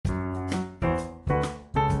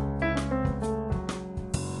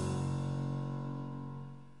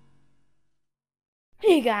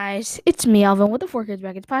Hey guys, it's me, Alvin, with the Four Kids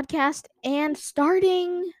Brackets podcast, and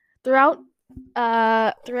starting throughout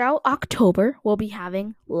throughout October, we'll be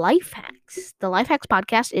having life hacks. The life hacks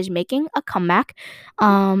podcast is making a comeback.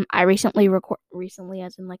 I recently,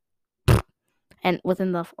 as in like, and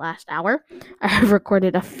within the last hour, I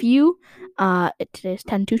recorded a few. Today's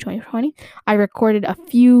 10/2/2020. I recorded a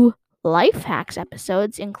few life hacks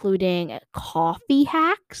episodes, including coffee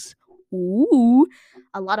hacks. Ooh,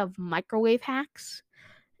 a lot of microwave hacks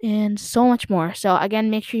and so much more. So again,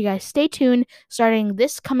 make sure you guys stay tuned. Starting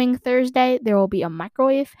this coming Thursday, there will be a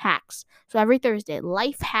microwave hacks. So every Thursday,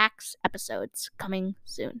 life hacks episodes coming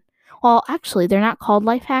soon. Well, actually, they're not called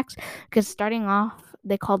life hacks because starting off,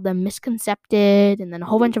 they called them misconcepted and then a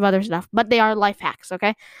whole bunch of other stuff. But they are life hacks.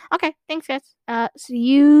 Okay. Okay. Thanks, guys. See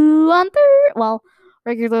you on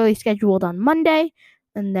regularly scheduled on Monday,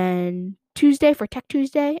 and then Tuesday for Tech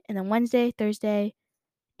Tuesday, and then Wednesday, Thursday,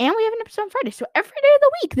 and we have an episode on Friday. So every day of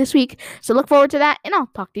the week this week. So look forward to that. And I'll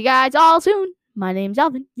talk to you guys all soon. My name's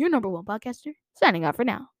Alvin, your number one podcaster. Signing off for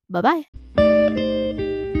now. Bye-bye.